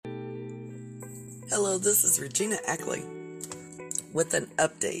Hello, this is Regina Ackley with an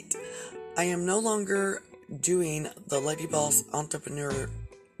update. I am no longer doing the Lady Boss Entrepreneur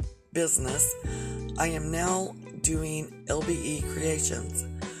business. I am now doing L.B.E Creations,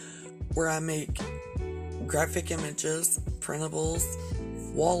 where I make graphic images, printables,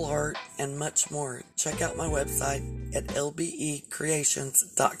 wall art, and much more. Check out my website at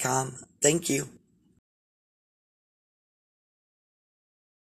lbecreations.com. Thank you.